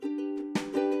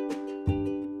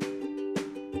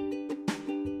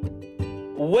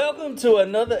Welcome to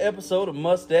another episode of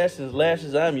Mustache and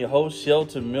Lashes. I'm your host,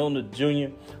 Shelton Milner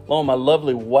Jr., along with my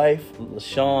lovely wife,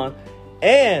 LaShawn.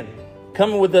 And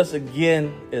coming with us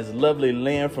again is lovely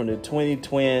Lynn from the Twin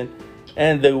Twin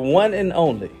and the one and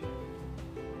only,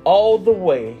 all the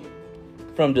way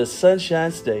from the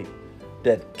Sunshine State,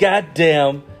 that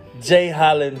goddamn Jay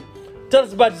Holland. Tell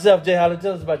us about yourself, Jay Holland.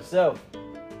 Tell us about yourself.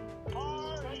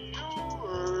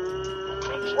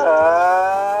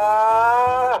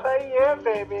 Yeah,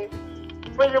 baby.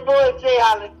 With your boy Jay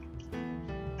Holland.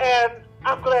 And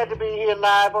I'm glad to be here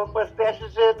live on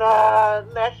Mustaches and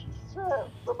Lashes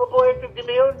with my boy 50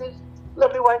 Mil and his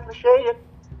lovely wife Lashaya.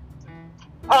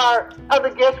 Our other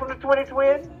guest from the Twin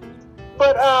Twin.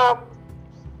 But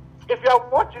if y'all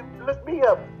want to, look me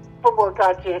up for more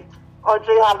content on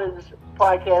Jay Holland's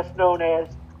podcast known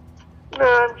as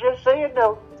No, I'm Just Saying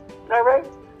No. All right?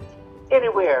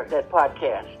 Anywhere that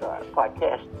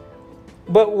podcast.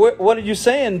 But what are you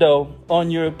saying, though,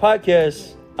 on your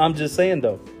podcast? I'm just saying,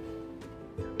 though.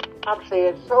 I'm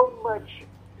saying so much,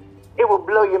 it will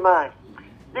blow your mind.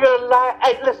 You're going to lie.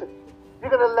 Hey, listen.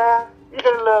 You're going to laugh. You're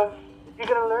going to love. You're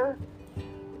going to learn.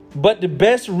 But the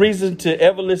best reason to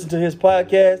ever listen to his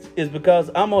podcast is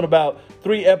because I'm on about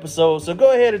 3 episodes. So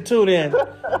go ahead and tune in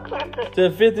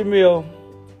to 50 Mil.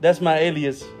 That's my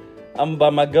alias. I'm by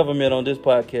my government on this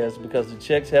podcast because the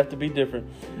checks have to be different.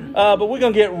 But we're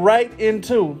going to get right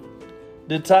into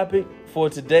the topic for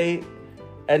today.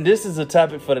 And this is a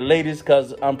topic for the ladies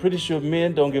because I'm pretty sure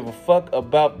men don't give a fuck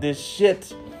about this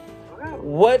shit.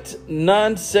 What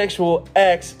non-sexual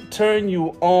acts turn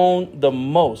you on the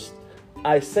most?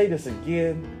 I say this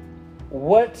again.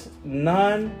 What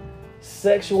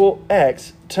non-sexual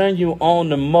acts turn you on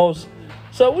the most?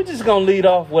 So we're just going to lead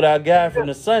off with our guy from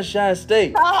the Sunshine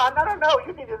State. No.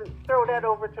 You need to throw that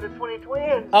over to the Twin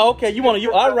Twins. Oh, okay.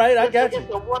 All right, I got you.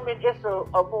 It's a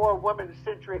more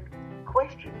woman-centric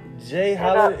question. Jay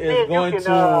Holland is going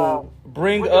to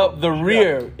bring up the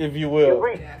rear, if you will.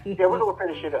 We're going to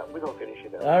finish it up.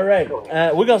 All right.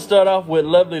 We're going to start off with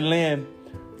lovely Lynn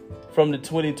from the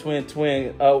Twin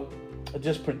Twin.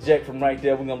 Just project from right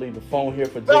there. We're going to leave the phone here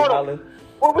for Jay Holland.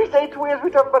 When we say twins, we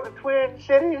talking about the twin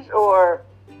cities, or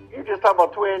you just talking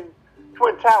about twin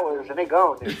towers and they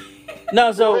gone?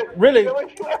 No, so really,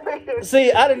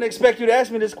 see, I didn't expect you to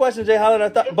ask me this question, Jay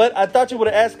Holland. I thought you would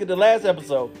have asked it the last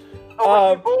episode.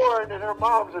 Oh, she's born and her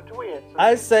mom's a twin. So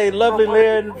I say lovely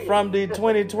Lynn from the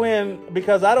Twin Twin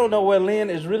because I don't know where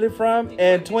Lynn is really from,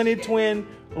 and Twin Twin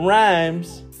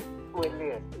rhymes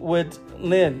with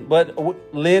Lynn. But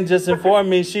Lynn just informed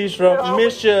me she's from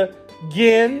Michigan.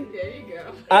 There you go.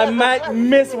 I might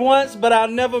miss once, but I'll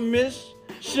never miss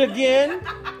again.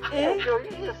 So you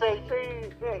just say,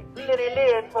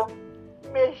 Lynn from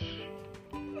Michigan.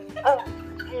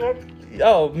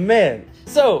 Oh, man.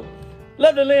 So,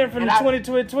 lovely Lynn from the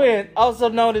Twin Twin, also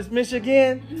known as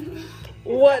Michigan.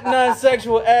 What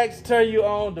non-sexual acts turn you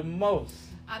on the most?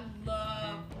 I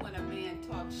love when a man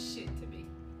talks shit to me.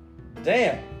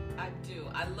 Damn. I do.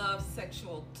 I love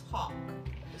sexual talk.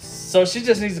 So she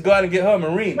just needs to go out and get her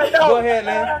Marine. Go ahead,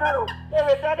 Lynn. No.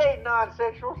 That ain't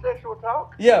non-sexual, sexual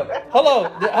talk. Yeah. Hello,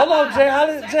 Jay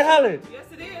Holland. Yes,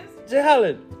 it is. Jay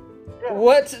Holland. Yeah.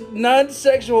 What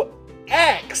non-sexual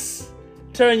acts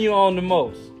turn you on the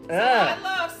most? So I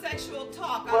love sexual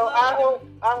talk. I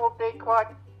hope they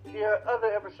caught your other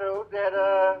episode that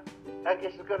I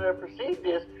guess is going to precede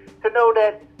this to know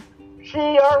that she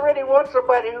already wants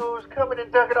somebody who's coming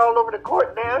and ducking all over the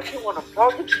court now. She wants them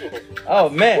talking shit. Oh,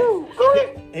 man. Ooh, go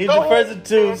ahead. He's referring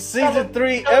to season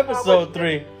 3, episode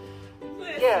 3.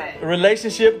 Listen, Yeah.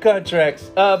 Relationship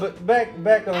contracts. But back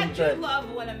on I track. do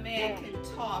love when a man can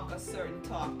talk a certain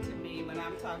talk to me when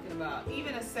I'm talking about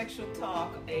even a sexual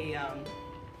talk,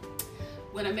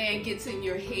 when a man gets in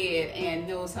your head and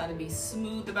knows how to be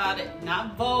smooth about it,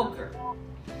 not vulgar,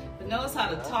 but knows how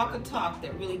to talk a talk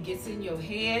that really gets in your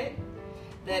head,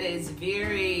 that is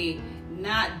very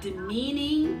not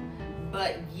demeaning,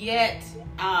 but yet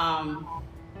that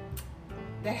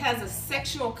has a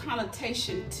sexual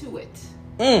connotation to it.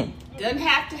 Doesn't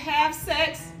have to have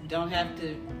sex, don't have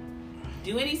to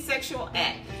do any sexual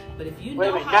act, but if you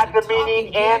know how to talk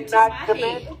and get into my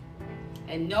head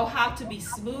and know how to be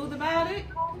smooth about it,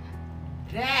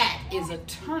 that is a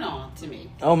turn on to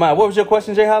me. Oh, my. What was your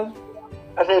question, Jay Holland?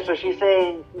 I said, so she's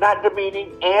saying not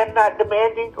demeaning and not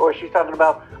demanding, or she's talking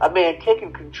about a man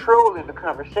taking control in the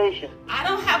conversation? I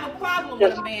don't have a problem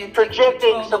with a man projecting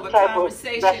taking control some of a type of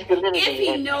conversation masculinity if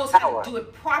he and knows power. how to do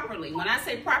it properly. When I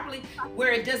say properly,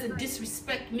 where it doesn't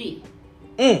disrespect me.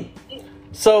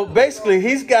 So basically,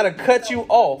 he's got to cut you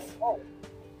off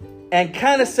and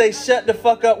kind of say shut the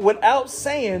fuck up without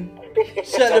saying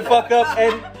Shut the fuck up,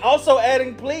 and also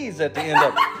adding please at the end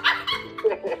of it.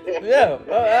 Yeah,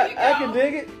 I can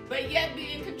dig it. But yet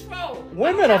be in control.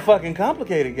 Women are fucking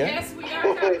complicated, guys. Yes, we are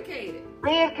complicated.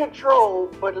 Be in control,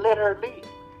 but let her lead.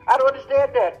 I don't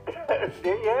understand that.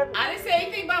 There you have it. I didn't say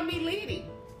anything about me leading.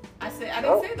 I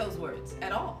didn't say those words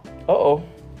at all. Uh-oh.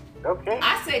 Okay.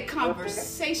 I said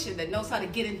conversation that knows how to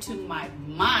get into my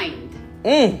mind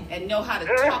and know how to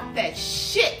talk that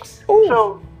shit.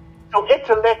 So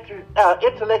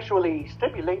intellectually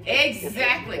stimulating.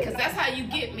 Exactly, because that's how you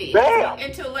get me. Damn.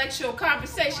 Intellectual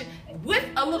conversation with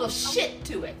a little shit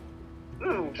to it.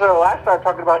 So I started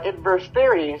talking about inverse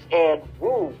theories, and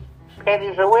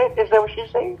panties are wet. Is that what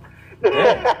she's saying?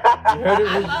 Yeah. You heard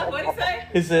it? What did he say?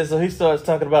 He says, so he starts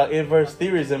talking about inverse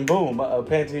theories, and boom,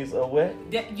 panties are wet.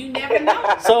 You never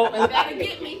know. So That'll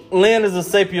get me. Lynn is a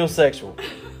sapiosexual.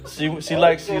 She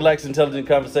likes intelligent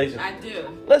conversation. I do.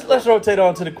 Let's rotate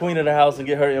on to the queen of the house and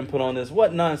get her input on this.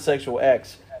 What non-sexual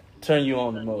acts turn you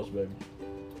on the most, baby?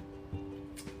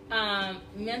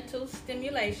 Mental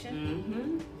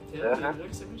stimulation.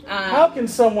 How can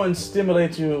someone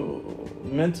stimulate you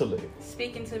mentally?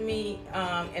 Speaking to me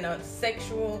in a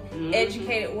sexual,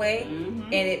 educated way,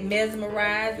 and it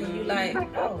mesmerizes, and you like,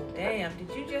 oh damn,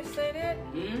 did you just say that?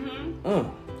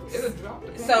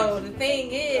 So the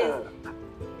thing is,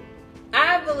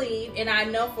 I believe, and I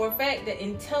know for a fact that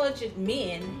intelligent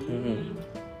men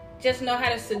just know how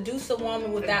to seduce a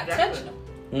woman without touching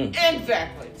them.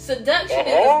 Exactly. Seduction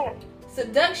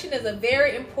is a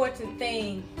very important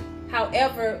thing.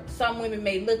 However, some women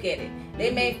may look at it.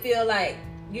 They may feel like,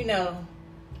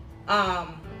 I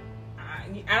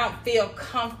don't feel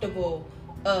comfortable.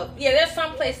 There's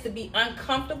some place to be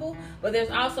uncomfortable, but there's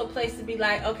also a place to be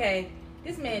like, okay,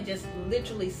 this man just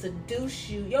literally seduced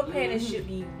you. Your panties should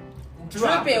be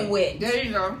dripping wet. There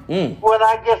you go. Well,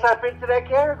 I guess I fit into that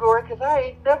category because I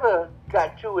ain't never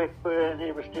got to it, but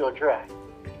it was still dry.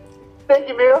 Thank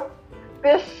you, Mill.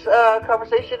 This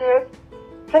conversation has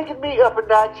taken me up a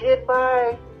notch in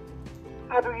my,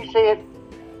 how do you say it,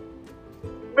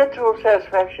 mental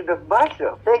satisfaction of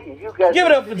myself. Thank you. You guys. Give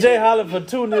it up for Jay Holland for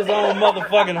tooting his own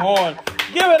motherfucking horn.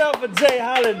 Give it up for Jay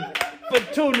Holland for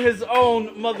tooting his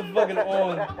own motherfucking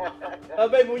horn.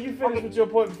 Baby, will you finish with your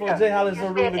point before Jay Holland's so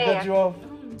rude to cut you off?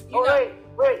 Wait.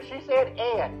 She said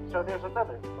and. So there's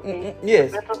another. Okay?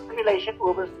 Yes. Mental stimulation.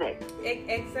 What was next?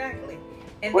 Exactly.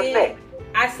 And What's then next?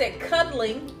 I said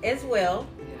cuddling as well.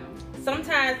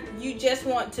 Sometimes you just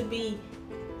want to be,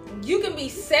 you can be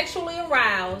sexually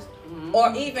aroused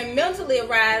or even mentally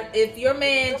aroused if your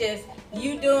man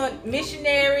you doing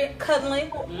missionary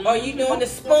cuddling or you doing the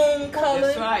spoon cuddling.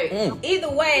 That's right. Either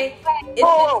way, it's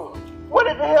what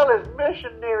in the hell is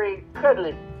missionary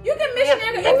cuddling? you can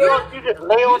missionary You just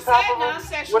lay on top of him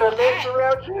with her legs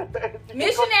around you.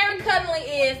 missionary cuddling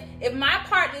is if my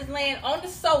partner is laying on the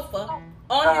sofa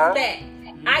on his back,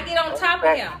 I get on top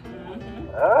of him.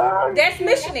 That's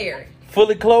missionary.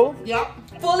 Fully clothed? Yep.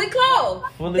 Fully clothed.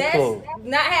 Fully clothed.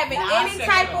 Not having any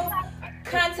type of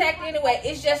contact anyway.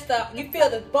 It's just you feel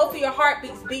both of your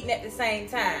heartbeats beating at the same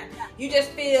time. You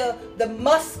just feel the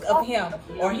musk of him,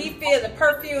 or he feels the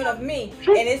perfume of me,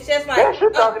 and it's just like.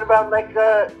 She's talking about like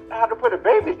how to put a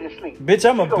baby to sleep. Bitch,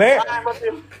 I'm a bear.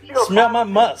 Smell my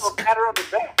musk. Pat her on the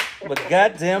back. But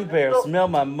goddamn bear, smell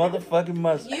my motherfucking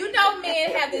musk. You know,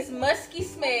 men have this musky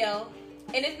smell.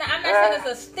 And it's not, I'm not saying it's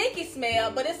a stinky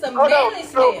smell, but it's a manly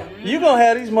smell. You gonna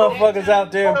have these motherfuckers out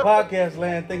there in podcast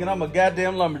land thinking I'm a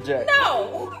goddamn lumberjack.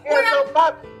 No.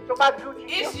 So my Gucci.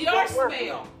 It's your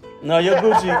smell. No, your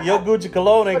Gucci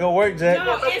cologne ain't gonna work, Jack.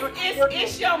 No,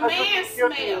 it's your man's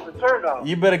smell.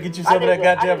 You better get you some of that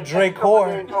goddamn Drake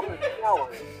Core.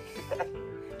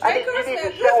 I need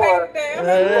to shower.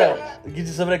 Yeah. Get you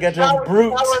some of that goddamn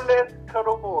Brute. Shower less,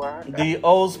 cuddle more. The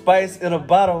Old Spice in a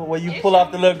bottle where you pull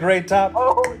off the little gray top.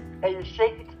 Oh, and you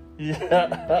shake it.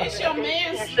 Yeah. It's your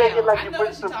man's You smell. shake it like I you know put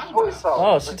what some you're talking soy about. sauce.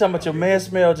 Oh, she talking about your man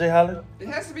smell, Jay Holland? It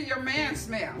has to be your man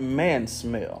smell. Man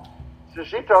smell. So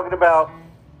she talking about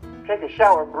take a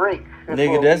shower break.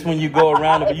 Nigga, that's when you go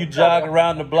around, you jog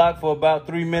around the block for about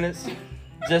 3 minutes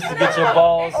just to get your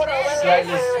balls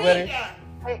slightly sweaty.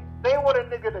 Hey, they want a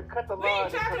nigga to cut the What are you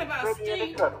line. talking about,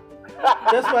 Steve?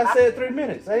 That's why I said 3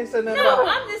 minutes. I ain't said nothing No,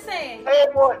 about I'm just saying. They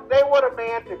want a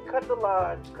man to cut the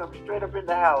line, come straight up in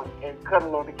the house, and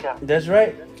cuddle on the couch. That's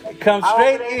right. Come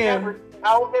straight in. I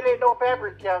hope there ain't no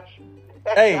fabric couch.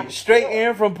 Hey, straight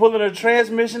in from pulling a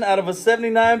transmission out of a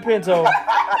 79 Pinto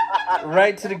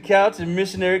right to the couch and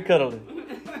missionary cuddling.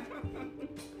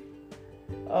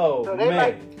 Oh, so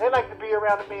man. They like to be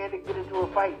around a man to get into a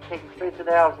fight, take him straight to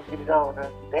the house and get it on.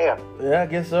 Damn. Yeah, I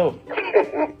guess so.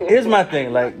 Here's my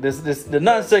thing, like the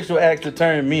non-sexual acts that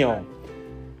turn me on.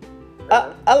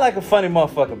 I like a funny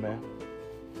motherfucker, man.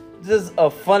 Just a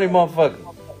funny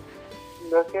motherfucker.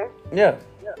 Okay. Yeah.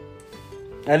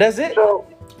 And that's it. So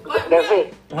But that's really,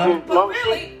 it. but Long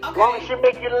really, as she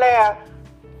make you laugh.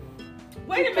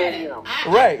 wait a minute.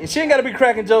 Right. She ain't got to be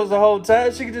cracking jokes the whole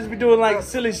time. She could just be doing like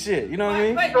silly shit. You know what I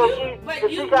mean? But So you,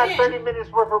 if she got 30 minutes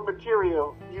worth of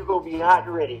material, you gonna be hot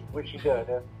and ready when she done.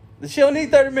 Huh? She don't need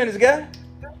 30 minutes, guy.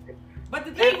 but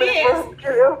the 10 thing minutes worth is, of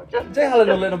material. Just, Jay Holly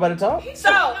don't let nobody talk.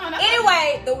 So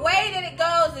anyway, the way that it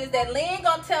goes is that Lynn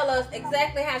gonna tell us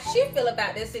exactly how she feel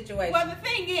about this situation. well, the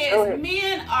thing Go is, ahead.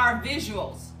 men are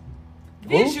visuals. Who?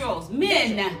 Visuals.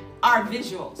 Men are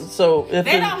visuals. So if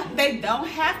They it- don't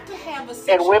have to have a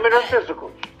sexual and women are act.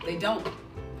 physical. They don't.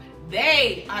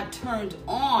 They are turned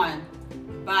on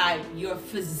by your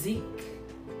physique.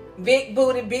 Big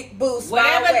booty, big boots, small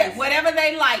waist. Whatever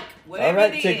they like. Whatever all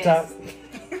right, it is. TikTok.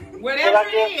 Whatever Well, I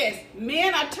it is,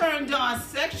 men are turned on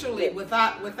sexually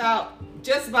without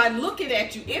just by looking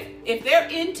at you. If they're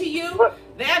into you, But-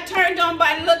 they're turned on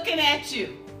by looking at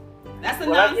you. That's a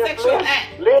Well, I guess non-sexual Lynn,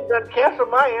 act. Lynn doesn't cancel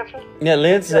my answer. Yeah,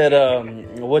 Lynn said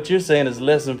what you're saying is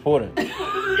less important.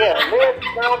 Yeah, Lynn,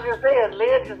 no, I'm just saying,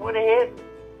 Lynn just went ahead.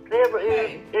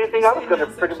 Anything I was going to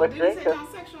pretty much say. Did he say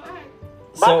non-sexual act?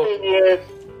 My So thing is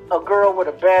a girl with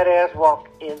a badass walk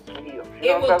in some heels. You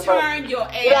know It what will I'm talking turn your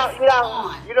about? ass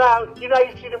on. You know how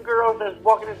you see them girls that's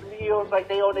walking in some heels like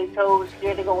they on their toes,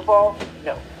 scared they gonna fall?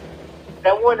 No.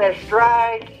 That one that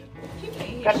strides, You can't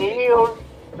hear got the shit. heels,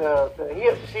 the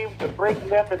hips seem to break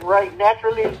left and right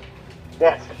naturally.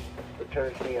 That's what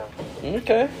turns me on.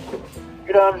 okay.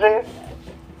 You know what I'm saying?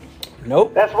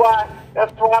 Nope. That's why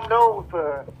I'm known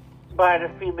for buying a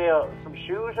female some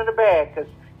shoes in the bag, because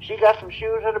she got some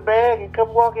shoes in the bag and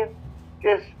come walking,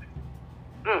 just,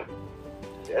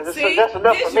 See? that's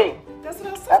enough for Visual. me. That's what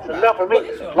I was That's talking enough about. for me.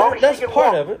 Visual. As long as That's she can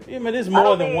part walk. of it. I mean, there's I more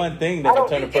don't than need- one thing I that can don't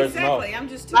turn a need- person off. Exactly. I'm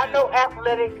just Not no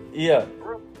athletic, Yeah.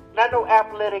 not no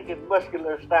athletic and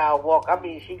muscular style walk. I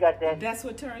mean, she got that That's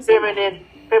what turns me on.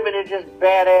 feminine, just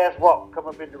badass walk come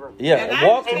up in the room. Yeah. And I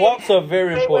Walks think- are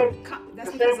very Same important. way-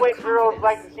 That's the because same way of girls confidence.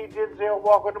 like to see Denzel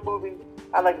walk in the movie,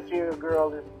 I like to see a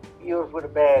girl in heels with a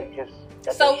bag. Just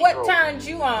got So that what stroke. turned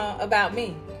you on about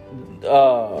me?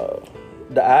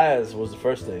 The eyes was the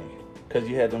first thing because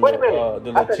you had them Wait a little, minute.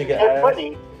 the I little thought you chicken said eyes.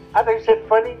 funny. I think you said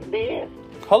funny in the end.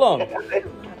 Hold on.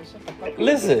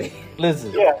 Listen.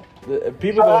 Yeah.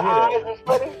 People So her gonna hear eyes is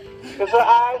funny? Is her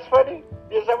eyes funny?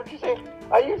 Is that what you saying?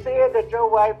 Are you saying that Joe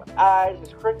White's eyes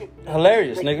is crooked? that.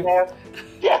 Hilarious, nigga.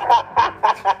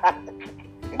 Yeah.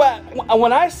 But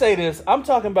when I say this, I'm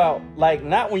talking about like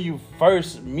not when you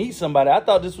first meet somebody. I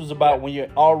thought this was about when you're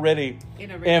already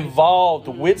In a relationship. involved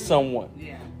with someone.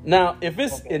 Yeah. Now, if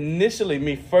it's initially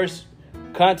me first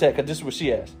contact, because this is what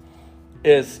she asked,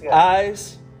 is Yeah.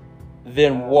 eyes,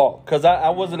 then walk. Because I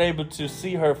wasn't able to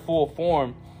see her full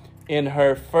form in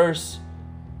her first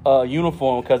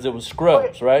uniform because it was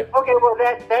scrubs, right? Okay, well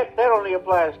that only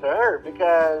applies to her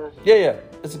because Yeah.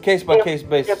 It's a case by case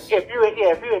basis. If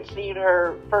you had seen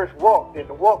her first walk, then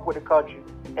the walk would have caught you,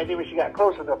 and then when she got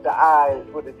close enough, the eyes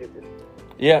would have did this.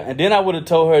 Yeah, and then I would have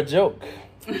told her a joke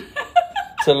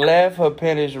to laugh her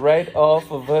panties right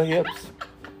off of her hips.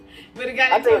 But it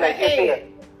got I into think her like this here. head.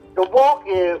 The walk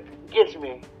gets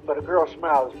me, but a girl's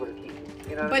smile is what it keeps me.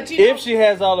 You know what I mean? But you know, If she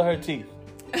has all of her teeth.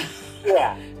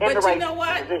 Yeah. in but the you right know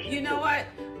what? position, You know too. what?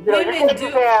 You know, you Women can't do.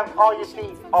 just have all your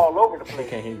teeth all over the I place.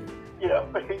 can't hear you. You know,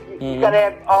 you gotta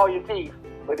have all your teeth,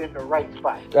 but in the right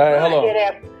spot. All right, hold on.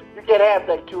 You can't have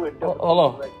like two and double.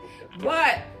 Hold on. Like this.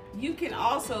 But you can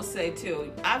also say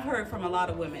too, I've heard from a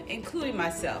lot of women, including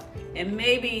myself, and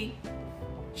maybe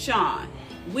Sean,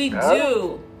 we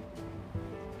do.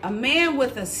 A man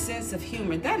with a sense of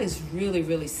humor, that is really,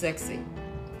 really sexy.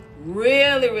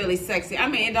 Really, really sexy. I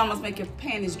mean, it almost make your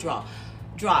panties drop.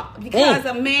 Because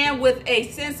a man with a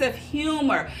sense of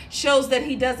humor shows that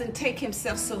he doesn't take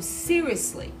himself so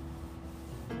seriously.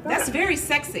 That's very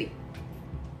sexy.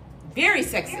 Very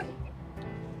sexy.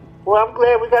 Well, I'm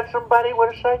glad we got somebody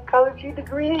with a psychology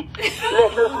degree.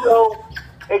 Let us know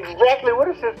exactly what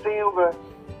a sense of humor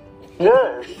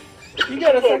does. You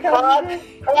got a Yeah,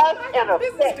 psychology? cause and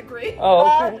Business effect. degree. Oh,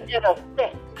 Cause okay. and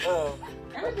effect.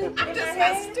 I'm just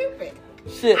not stupid.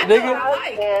 Shit, nigga.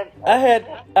 And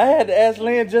I had to ask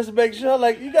Lynn just to make sure.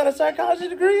 Like, you got a psychology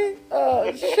degree?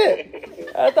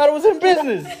 Shit. I thought it was in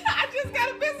business. I just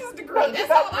got a business degree. the That's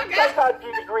all I got. psychology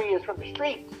degree is from the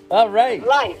streets. All right.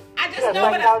 Life. I just Yeah, know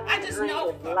what psychology I just degree know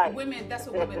is life. women. That's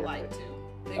what women like too.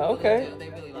 They really Okay. do. They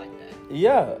really like that.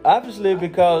 Yeah, obviously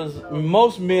because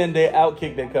most men, they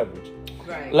outkick their coverage.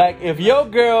 Right. Like if your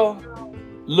girl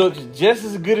looks just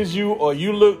as good as you or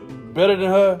you look better than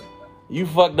her, you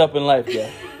fucked up in life,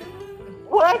 guy.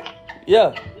 What?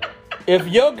 Yeah. If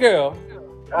your girl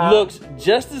looks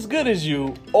just as good as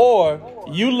you or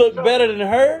you look better than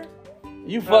her,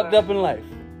 you fucked up in life.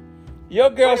 Your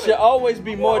girl should always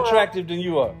be more attractive than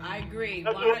you are. I agree.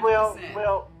 100%.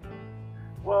 Okay,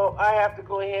 well, I have to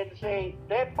go ahead and say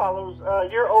that follows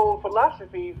your old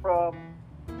philosophy from,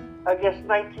 I guess,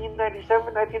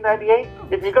 1997, 1998.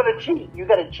 If you're going to cheat, you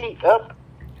got to cheat up.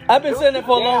 I've been saying that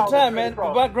for a long time, man.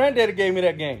 My granddaddy gave me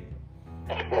that game.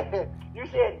 You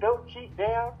said don't cheat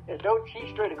down and don't cheat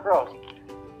straight across.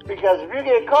 Because if you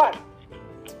get caught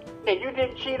and you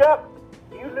didn't cheat up,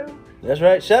 you lose. That's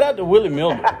right. Shout out to Willie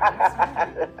Milner.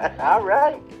 All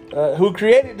right. Who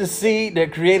created the seed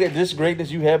that created this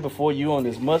greatness you have before you on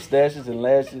this Mustaches and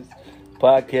Lashes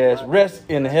podcast. Rest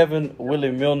in heaven,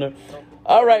 Willie Milner.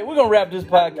 All right, we're going to wrap this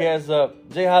podcast up.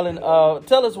 Jay Holland,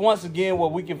 tell us once again where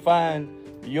we can find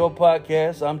your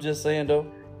podcast. I'm just saying, though.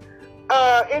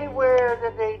 Anywhere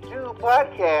that they do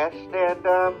podcasts,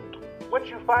 and once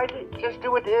you find it, just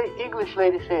do what the English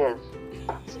lady says.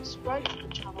 Subscribe to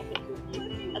the channel if you're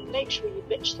new, and make sure you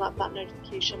bitch slap that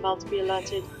notification bell to be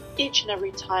alerted each and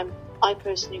every time I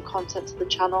post new content to the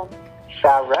channel.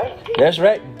 All right. That's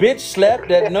right. Bitch slap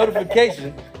that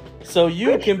notification so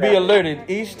you can be alerted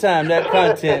each time that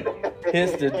content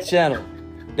hits the channel.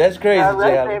 That's crazy, All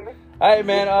right, Jay Holland. baby. All right,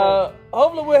 man.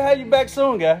 Hopefully we'll have you back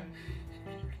soon, guy.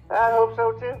 I hope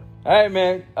so, too. All right,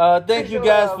 man. Thank you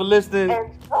guys for listening.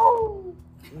 And so...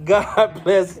 God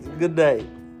bless. Good day.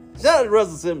 Shout out to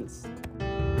Russell Simmons.